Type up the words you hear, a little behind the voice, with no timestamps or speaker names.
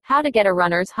How to get a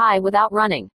runner's high without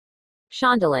running.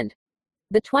 Shondaland.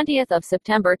 The 20th of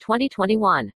September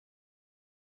 2021.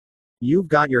 You've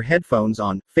got your headphones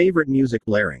on, favorite music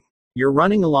blaring. You're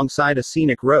running alongside a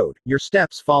scenic road, your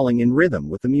steps falling in rhythm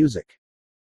with the music.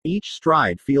 Each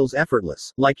stride feels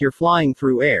effortless, like you're flying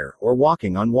through air or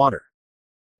walking on water.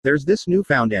 There's this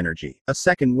newfound energy, a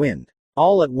second wind.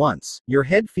 All at once, your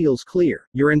head feels clear,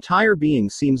 your entire being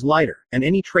seems lighter, and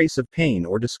any trace of pain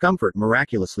or discomfort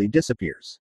miraculously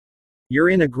disappears. You're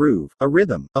in a groove, a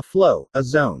rhythm, a flow, a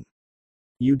zone.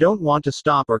 You don't want to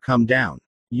stop or come down.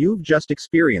 You've just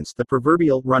experienced the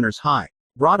proverbial runner's high.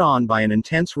 Brought on by an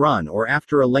intense run or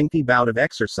after a lengthy bout of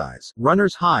exercise,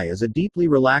 runner's high is a deeply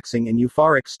relaxing and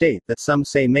euphoric state that some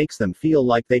say makes them feel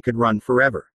like they could run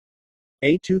forever.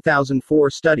 A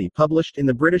 2004 study published in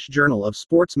the British Journal of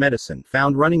Sports Medicine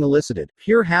found running elicited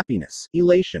pure happiness,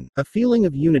 elation, a feeling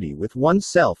of unity with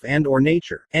oneself and/or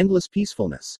nature, endless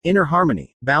peacefulness, inner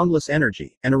harmony, boundless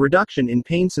energy, and a reduction in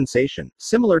pain sensation,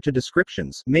 similar to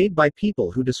descriptions made by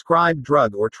people who describe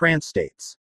drug or trance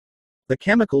states. The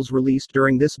chemicals released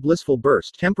during this blissful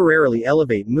burst temporarily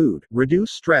elevate mood,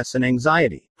 reduce stress and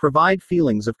anxiety, provide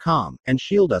feelings of calm, and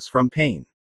shield us from pain.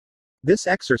 This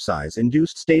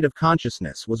exercise-induced state of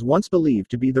consciousness was once believed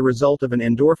to be the result of an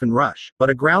endorphin rush, but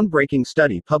a groundbreaking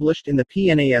study published in the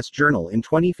PNAS journal in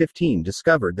 2015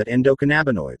 discovered that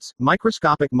endocannabinoids,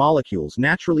 microscopic molecules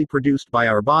naturally produced by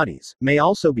our bodies, may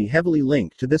also be heavily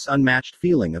linked to this unmatched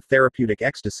feeling of therapeutic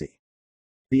ecstasy.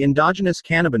 The endogenous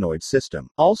cannabinoid system,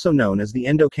 also known as the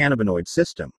endocannabinoid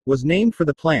system, was named for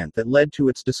the plant that led to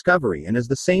its discovery and is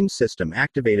the same system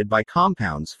activated by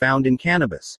compounds found in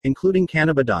cannabis, including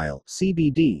cannabidiol,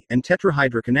 CBD, and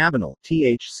tetrahydrocannabinol,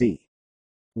 THC.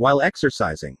 While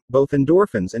exercising, both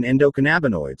endorphins and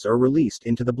endocannabinoids are released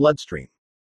into the bloodstream.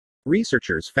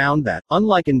 Researchers found that,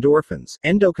 unlike endorphins,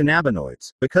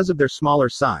 endocannabinoids, because of their smaller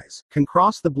size, can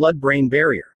cross the blood-brain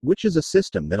barrier, which is a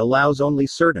system that allows only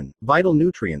certain, vital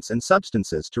nutrients and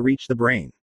substances to reach the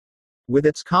brain. With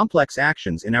its complex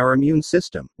actions in our immune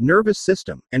system, nervous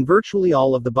system, and virtually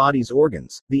all of the body's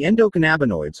organs, the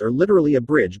endocannabinoids are literally a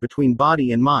bridge between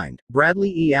body and mind,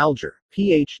 Bradley E. Alger,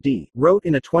 Ph.D., wrote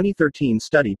in a 2013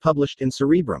 study published in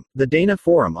Cerebrum, the Dana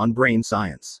Forum on Brain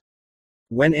Science.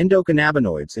 When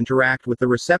endocannabinoids interact with the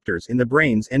receptors in the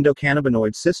brain's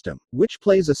endocannabinoid system, which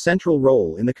plays a central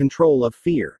role in the control of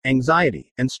fear,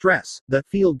 anxiety, and stress, the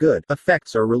feel-good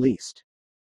effects are released.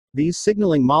 These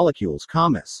signaling molecules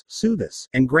calm us, soothe us,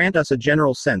 and grant us a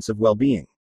general sense of well-being.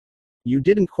 You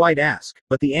didn't quite ask,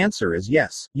 but the answer is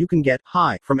yes, you can get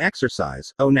high from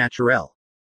exercise, au naturel.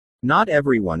 Not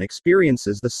everyone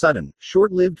experiences the sudden,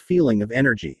 short-lived feeling of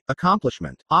energy,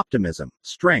 accomplishment, optimism,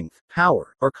 strength,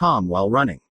 power, or calm while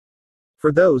running.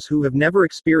 For those who have never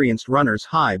experienced runner's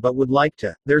high but would like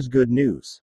to, there's good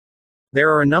news.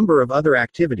 There are a number of other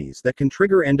activities that can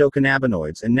trigger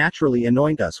endocannabinoids and naturally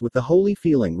anoint us with the holy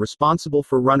feeling responsible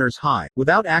for runner's high,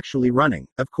 without actually running,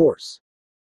 of course.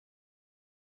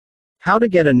 How to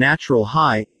get a natural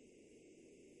high?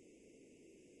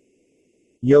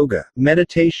 Yoga,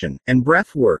 meditation, and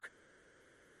breath work.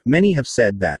 Many have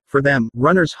said that, for them,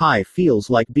 runner's high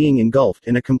feels like being engulfed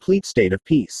in a complete state of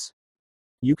peace.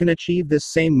 You can achieve this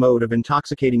same mode of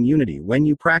intoxicating unity when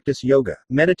you practice yoga,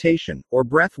 meditation, or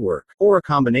breath work, or a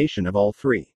combination of all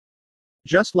three.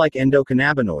 Just like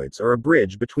endocannabinoids are a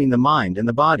bridge between the mind and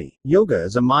the body, yoga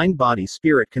is a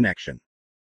mind-body-spirit connection.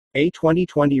 A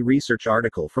 2020 research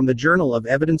article from the Journal of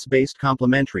Evidence-Based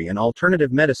Complementary and Alternative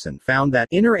Medicine found that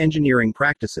inner engineering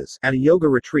practices at a yoga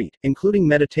retreat, including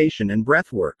meditation and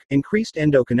breath work, increased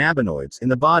endocannabinoids in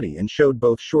the body and showed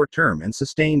both short-term and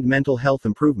sustained mental health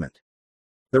improvement.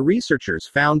 The researchers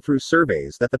found through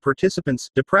surveys that the participants'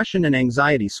 depression and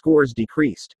anxiety scores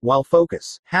decreased, while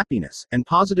focus, happiness, and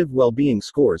positive well-being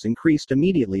scores increased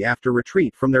immediately after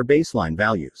retreat from their baseline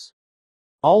values.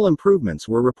 All improvements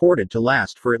were reported to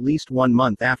last for at least 1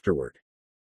 month afterward.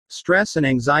 Stress and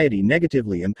anxiety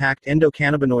negatively impact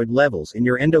endocannabinoid levels in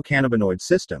your endocannabinoid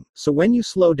system, so when you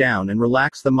slow down and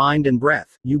relax the mind and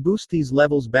breath, you boost these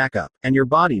levels back up, and your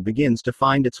body begins to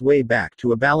find its way back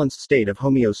to a balanced state of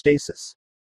homeostasis.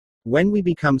 When we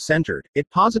become centered, it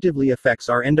positively affects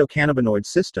our endocannabinoid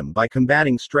system by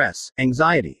combating stress,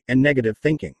 anxiety, and negative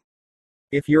thinking.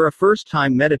 If you're a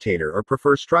first-time meditator or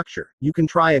prefer structure, you can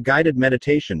try a guided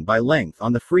meditation by length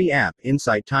on the free app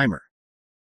Insight Timer.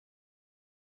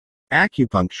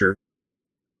 Acupuncture.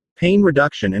 Pain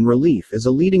reduction and relief is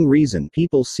a leading reason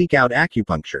people seek out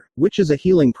acupuncture, which is a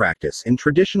healing practice in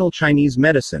traditional Chinese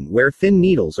medicine where thin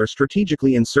needles are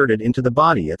strategically inserted into the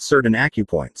body at certain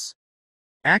acupoints.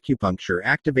 Acupuncture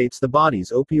activates the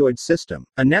body's opioid system,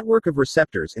 a network of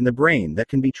receptors in the brain that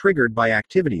can be triggered by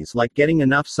activities like getting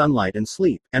enough sunlight and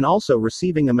sleep, and also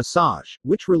receiving a massage,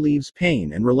 which relieves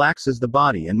pain and relaxes the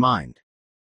body and mind.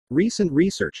 Recent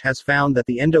research has found that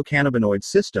the endocannabinoid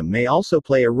system may also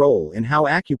play a role in how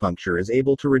acupuncture is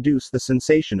able to reduce the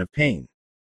sensation of pain.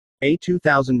 A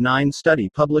 2009 study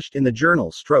published in the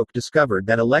journal Stroke discovered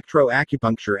that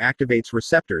electroacupuncture activates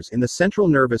receptors in the central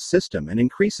nervous system and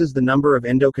increases the number of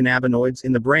endocannabinoids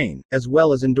in the brain, as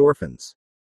well as endorphins.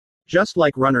 Just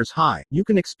like runner's high, you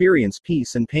can experience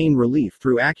peace and pain relief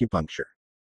through acupuncture.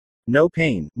 No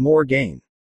pain, more gain.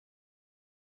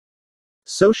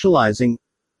 Socializing.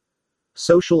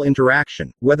 Social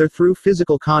interaction, whether through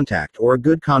physical contact or a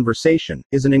good conversation,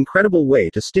 is an incredible way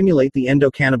to stimulate the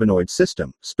endocannabinoid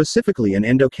system, specifically an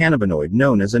endocannabinoid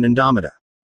known as an indomida.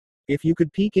 If you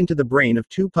could peek into the brain of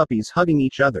two puppies hugging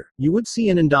each other, you would see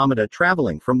an indomida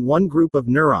traveling from one group of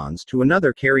neurons to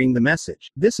another carrying the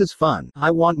message, "This is fun,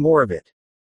 I want more of it."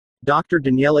 Dr.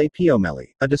 Daniele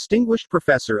Piomelli, a distinguished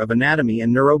professor of anatomy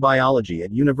and neurobiology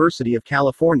at University of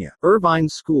California,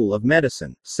 Irvine's School of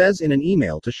Medicine, says in an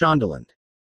email to Shondaland.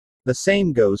 The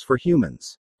same goes for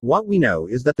humans. What we know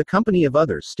is that the company of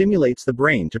others stimulates the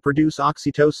brain to produce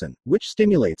oxytocin, which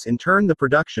stimulates in turn the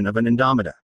production of an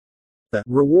indomida. The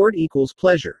reward equals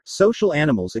pleasure social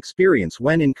animals experience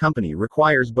when in company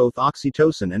requires both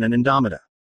oxytocin and an indomida.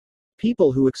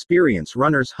 People who experience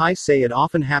runner's high say it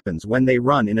often happens when they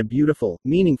run in a beautiful,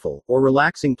 meaningful, or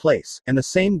relaxing place, and the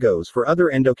same goes for other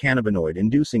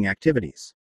endocannabinoid-inducing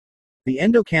activities. The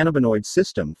endocannabinoid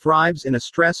system thrives in a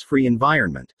stress-free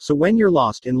environment, so when you're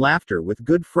lost in laughter with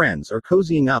good friends or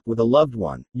cozying up with a loved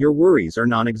one, your worries are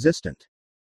non-existent.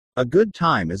 A good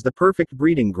time is the perfect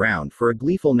breeding ground for a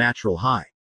gleeful natural high.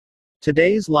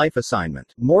 Today's life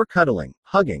assignment: more cuddling,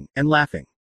 hugging, and laughing.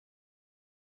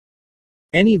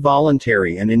 Any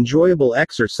voluntary and enjoyable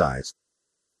exercise.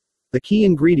 The key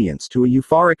ingredients to a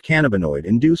euphoric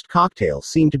cannabinoid-induced cocktail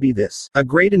seem to be this: a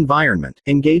great environment,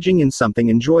 engaging in something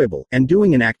enjoyable, and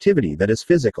doing an activity that is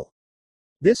physical.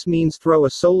 This means throw a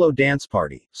solo dance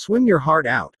party, swim your heart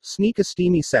out, sneak a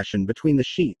steamy session between the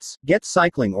sheets, get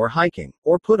cycling or hiking,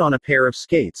 or put on a pair of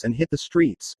skates and hit the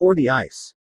streets, or the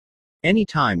ice.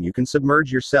 Anytime you can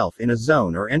submerge yourself in a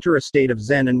zone or enter a state of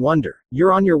zen and wonder,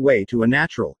 you're on your way to a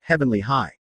natural, heavenly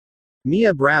high.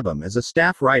 Mia Brabham is a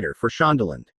staff writer for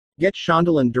Shondaland. Get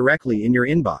Shondaland directly in your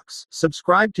inbox.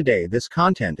 Subscribe today. This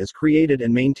content is created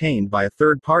and maintained by a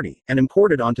third party, and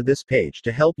imported onto this page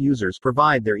to help users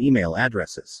provide their email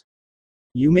addresses.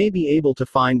 You may be able to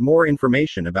find more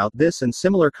information about this and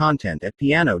similar content at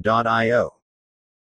piano.io.